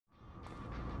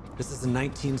This is a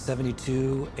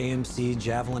 1972 AMC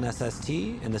Javelin SST,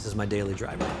 and this is my daily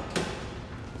driver.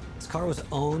 This car was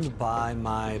owned by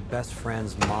my best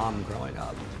friend's mom growing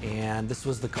up, and this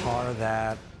was the car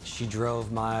that she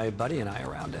drove my buddy and I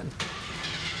around in.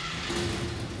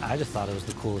 I just thought it was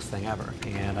the coolest thing ever,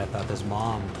 and I thought this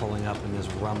mom pulling up in this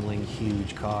rumbling,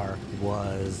 huge car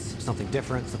was something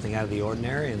different, something out of the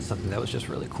ordinary, and something that was just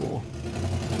really cool.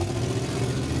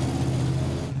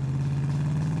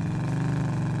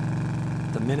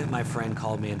 The minute my friend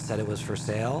called me and said it was for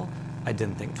sale, I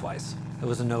didn't think twice. It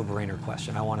was a no-brainer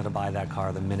question. I wanted to buy that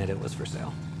car the minute it was for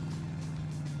sale.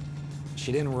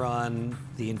 She didn't run,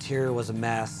 the interior was a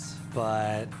mess,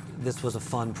 but this was a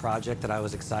fun project that I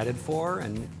was excited for,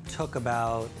 and took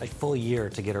about a full year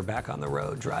to get her back on the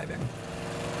road driving.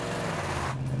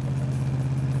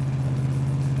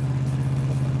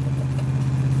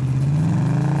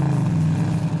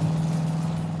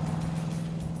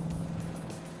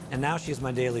 And now she's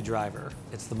my daily driver.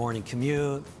 It's the morning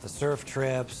commute, the surf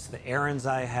trips, the errands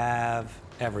I have,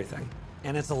 everything.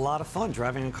 And it's a lot of fun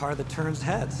driving a car that turns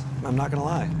heads, I'm not gonna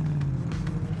lie.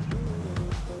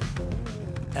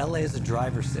 LA is a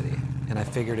driver city, and I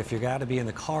figured if you're gotta be in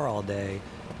the car all day,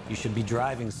 you should be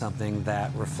driving something that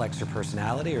reflects your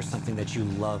personality or something that you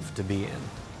love to be in.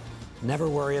 Never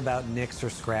worry about nicks or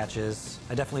scratches.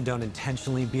 I definitely don't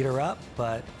intentionally beat her up,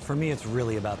 but for me, it's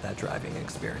really about that driving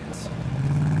experience.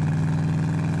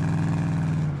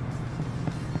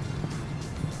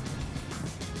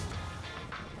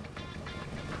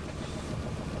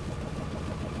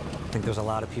 I think there's a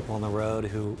lot of people on the road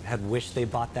who had wished they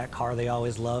bought that car they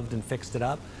always loved and fixed it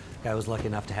up. I was lucky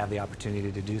enough to have the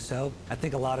opportunity to do so. I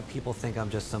think a lot of people think I'm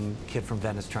just some kid from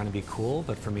Venice trying to be cool,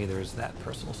 but for me, there's that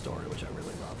personal story, which I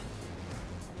really love.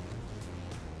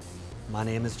 My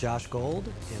name is Josh Gold,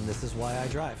 and this is why I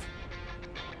drive.